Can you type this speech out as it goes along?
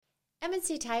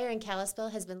M&C Tire in Kalispell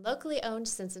has been locally owned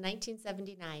since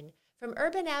 1979. From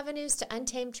urban avenues to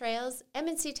untamed trails,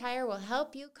 M&C Tire will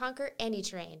help you conquer any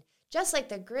terrain, just like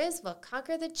the Griz will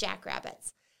conquer the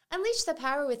Jackrabbits. Unleash the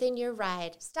power within your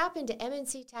ride. Stop into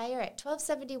M&C Tire at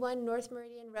 1271 North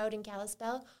Meridian Road in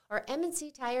Kalispell or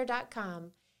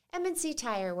mnctire.com. M&C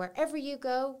Tire, wherever you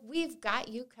go, we've got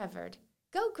you covered.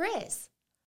 Go Griz!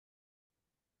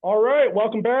 All right,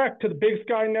 welcome back to the Big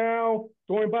Sky Now.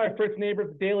 Joined by Fritz Neighbor of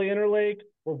the Daily Interlake.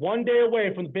 We're one day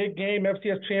away from the big game,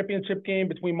 FCS championship game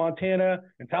between Montana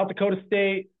and South Dakota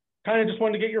State. Kind of just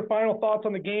wanted to get your final thoughts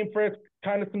on the game, Fritz,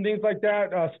 kind of some things like that.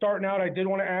 Starting out, I did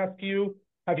want to ask you,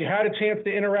 have you had a chance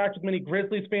to interact with many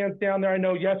Grizzlies fans down there? I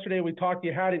know yesterday we talked,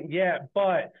 you hadn't yet,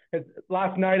 but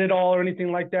last night at all or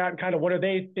anything like that? And kind of what are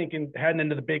they thinking heading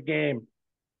into the big game?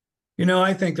 You know,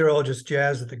 I think they're all just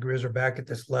jazzed that the Griz are back at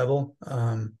this level.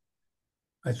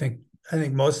 I think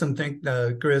most of them think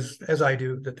the Griz, as I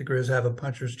do, that the Griz have a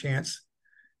puncher's chance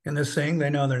in this thing. They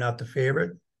know they're not the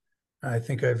favorite. I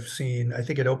think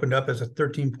it opened up as a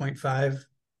 13.5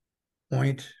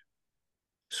 point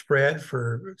spread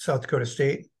for South Dakota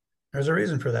State. There's a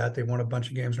reason for that. They won a bunch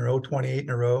of games in a row, 28 in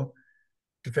a row,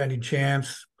 defending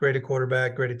champs, great at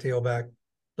quarterback, great at tailback.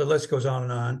 The list goes on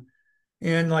and on.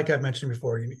 And like I've mentioned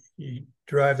before, you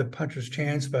derive the puncher's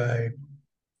chance for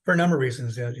a number of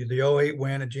reasons. The 2008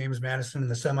 win at James Madison in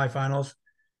the semifinals,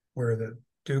 where the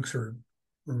Dukes were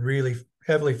really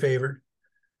heavily favored.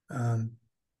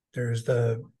 There's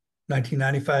the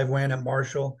 1995 win at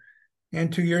Marshall.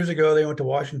 And 2 years ago, they went to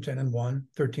Washington and won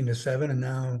 13-7. And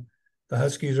now the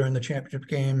Huskies are in the championship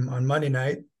game on Monday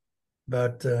night.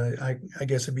 But I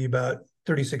guess it'd be about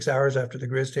 36 hours after the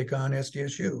Griz take on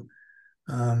SDSU.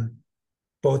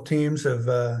 Both teams have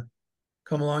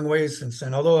come a long way since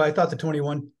then. Although I thought the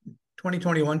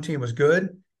 2021 team was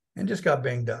good and just got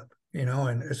banged up,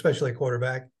 and especially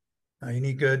quarterback. You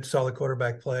need good, solid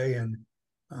quarterback play. And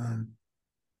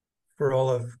for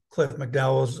all of Cliff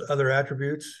McDowell's other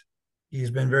attributes, he's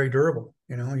been very durable.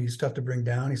 He's tough to bring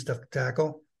down. He's tough to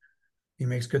tackle. He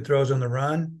makes good throws on the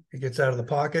run. He gets out of the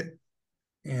pocket.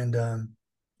 And,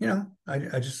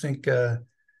 I just think,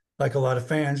 like a lot of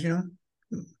fans,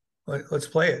 let's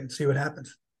play it and see what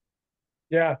happens.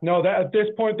 Yeah, no, that at this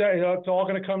point, it's all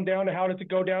going to come down to how does it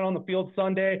go down on the field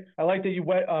Sunday. I like that you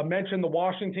mentioned the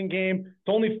Washington game. It's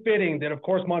only fitting that, of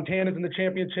course, Montana's in the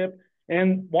championship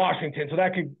and Washington. So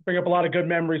that can bring up a lot of good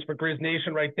memories for Griz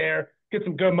Nation right there. Get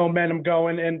some good momentum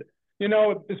going. And,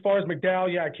 as far as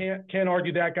McDowell, yeah, I can't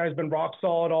argue that guy's been rock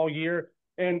solid all year.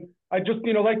 And I just,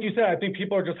 like you said, I think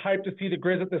people are just hyped to see the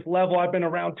Griz at this level. I've been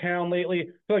around town lately. I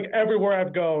feel like everywhere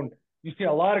I've gone, you see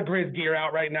a lot of Griz gear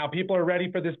out right now. People are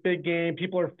ready for this big game.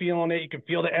 People are feeling it. You can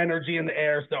feel the energy in the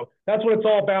air. So that's what it's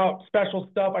all about, special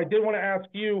stuff. I did want to ask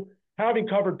you, having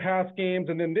covered past games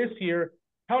and then this year,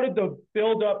 how did the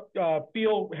build-up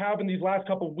feel having these last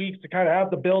couple of weeks to kind of have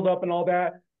the build-up and all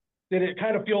that? Did it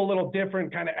kind of feel a little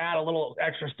different, kind of add a little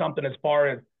extra something as far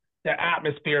as the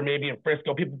atmosphere maybe in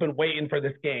Frisco? People have been waiting for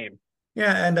this game.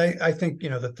 Yeah, and I think,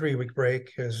 the 3-week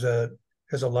break has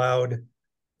allowed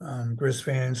Griz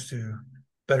fans to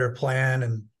better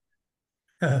plan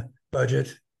and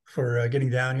budget for getting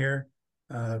down here.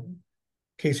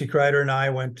 Casey Kreider and I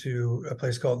went to a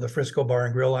place called the Frisco Bar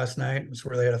and Grill last night. It's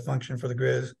where they had a function for the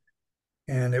Griz,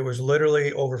 and it was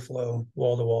literally overflow,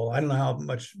 wall to wall. I don't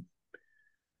know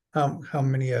how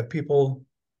many people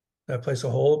that place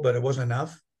will hold, but it wasn't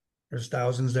enough. There's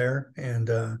thousands there, and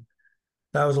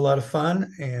that was a lot of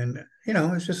fun. And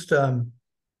it's just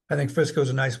I think Frisco's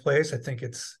a nice place. I think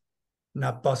it's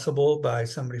not busable by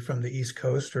somebody from the East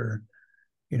Coast or,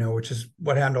 which is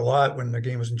what happened a lot when the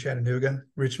game was in Chattanooga.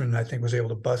 Richmond, I think, was able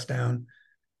to bust down,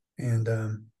 and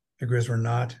the Griz were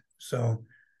not. So,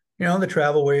 the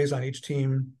travel weighs on each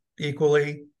team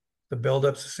equally. The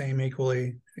build-up's the same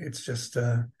equally. It's just,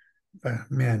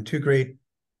 two great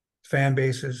fan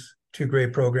bases, two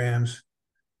great programs.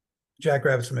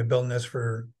 Jackrabbits have been building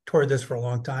toward this for a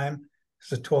long time.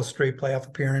 It's a 12th straight playoff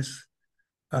appearance.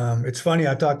 It's funny,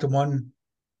 I talked to one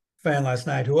fan last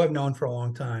night who I've known for a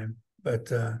long time,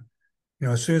 but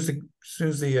as soon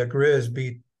as the Griz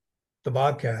beat the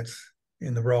Bobcats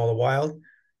in the Brawl of the Wild,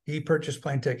 he purchased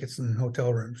plane tickets and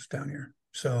hotel rooms down here.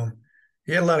 So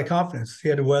he had a lot of confidence. He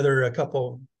had to weather a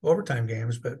couple overtime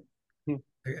games, but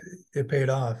it paid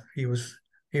off. He was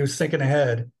thinking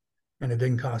ahead, and it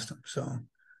didn't cost him. So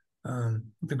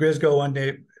the Griz go one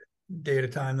day at a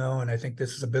time, though, and I think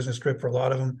this is a business trip for a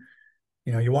lot of them.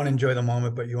 You want to enjoy the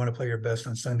moment, but you want to play your best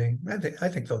on Sunday. I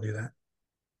think they'll do that.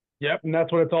 Yep, and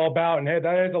that's what it's all about. And, hey,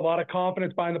 that is a lot of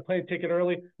confidence buying the plane ticket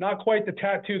early. Not quite the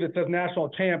tattoo that says national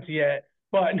champs yet,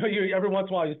 But I know every once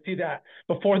in a while you see that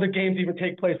before the games even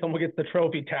take place, someone gets the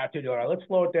trophy tattooed. You're like, let's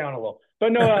slow it down a little.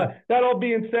 But no, that all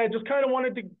being said, just kind of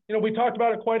wanted to, we talked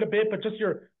about it quite a bit, but just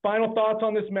your final thoughts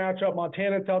on this matchup,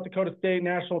 Montana and South Dakota State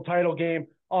national title game.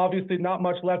 Obviously, not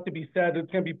much left to be said.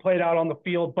 It's going to be played out on the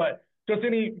field, but just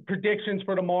any predictions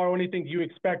for tomorrow, anything you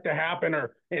expect to happen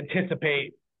or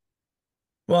anticipate?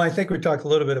 Well, I think we talked a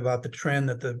little bit about the trend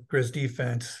that the Griz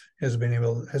defense has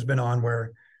been on,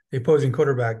 where the opposing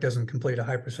quarterback doesn't complete a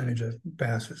high percentage of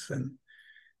passes, and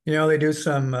they do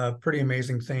some pretty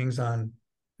amazing things on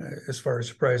as far as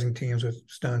surprising teams with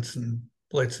stunts and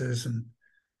blitzes.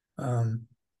 And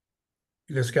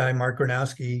this guy Mark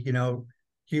Gronowski,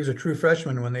 he was a true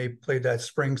freshman when they played that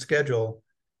spring schedule,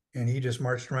 and he just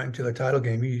marched right into the title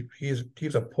game.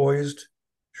 He's a poised,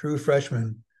 true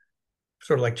freshman,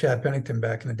 sort of like Chad Pennington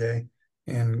back in the day,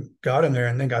 and got him there,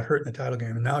 and then got hurt in the title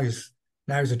game. And now he's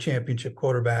a championship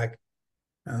quarterback,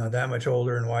 that much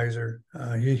older and wiser.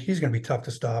 He's going to be tough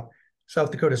to stop.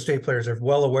 South Dakota State players are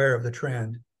well aware of the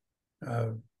trend.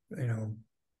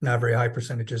 Not very high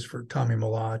percentages for Tommy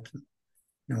Mellott,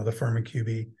 the Furman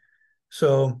QB.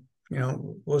 So,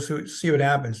 we'll see what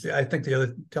happens. I think the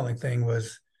other telling thing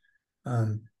was,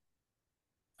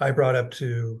 I brought up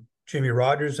to Jimmy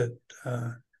Rogers that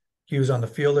he was on the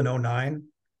field in 2009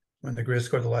 when the Griz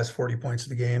scored the last 40 points of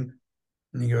the game.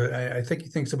 And he goes, I think he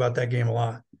thinks about that game a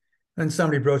lot. And then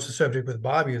somebody broached the subject with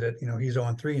Bobby that, he's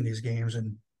 0-3 in these games,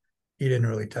 and he didn't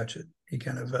really touch it. He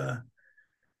kind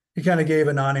of gave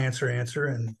a non-answer answer.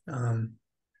 And,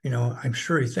 I'm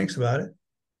sure he thinks about it,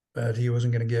 but he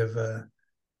wasn't going to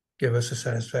give us the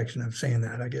satisfaction of saying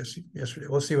that, I guess, yesterday.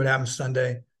 We'll see what happens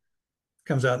Sunday.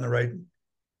 Comes out in the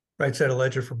right side of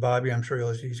ledger for Bobby. I'm sure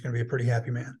he's going to be a pretty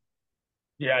happy man.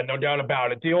 Yeah, no doubt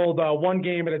about it. The old one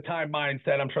game at a time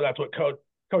mindset. I'm sure that's what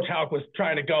Coach Houck was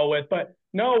trying to go with. But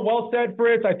no, well said,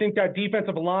 Fritz. I think that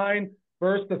defensive line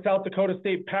versus the South Dakota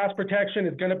State pass protection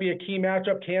is going to be a key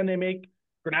matchup. Can they make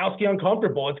Gronowski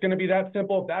uncomfortable? It's going to be that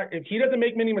simple. If he doesn't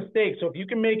make many mistakes, so if you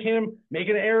can make him make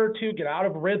an error or two, get out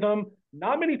of rhythm.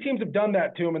 Not many teams have done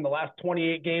that to him in the last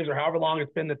 28 games or however long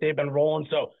it's been that they've been rolling.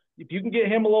 So if you can get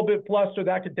him a little bit flustered,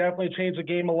 that could definitely change the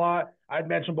game a lot. I'd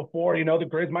mentioned before, the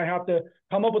Griz might have to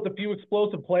come up with a few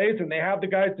explosive plays, and they have the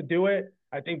guys to do it.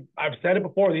 I think I've said it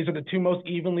before. These are the two most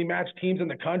evenly matched teams in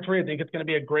the country. I think it's going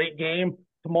to be a great game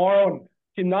tomorrow,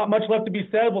 and not much left to be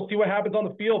said. We'll see what happens on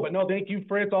the field. But no, thank you,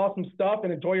 Fritz. Awesome stuff,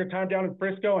 and enjoy your time down in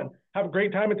Frisco, and have a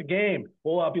great time at the game.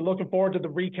 We'll be looking forward to the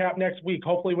recap next week,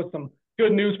 hopefully with some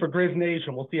good news for Griz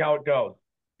Nation. We'll see how it goes.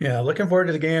 Yeah, looking forward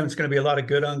to the game. It's going to be a lot of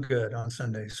good on good on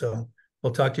Sunday. So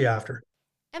we'll talk to you after.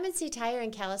 M&C Tire in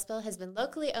Kalispell has been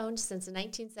locally owned since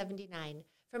 1979.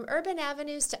 From urban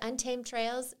avenues to untamed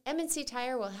trails, M&C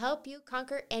Tire will help you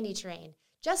conquer any terrain,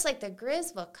 just like the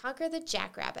Griz will conquer the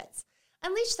Jackrabbits.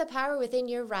 Unleash the power within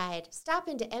your ride. Stop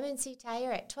into M&C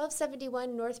Tire at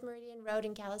 1271 North Meridian Road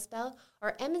in Kalispell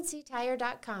or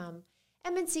mnctire.com.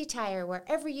 M&C Tire,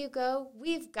 wherever you go,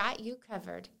 we've got you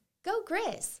covered. Go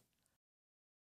Griz!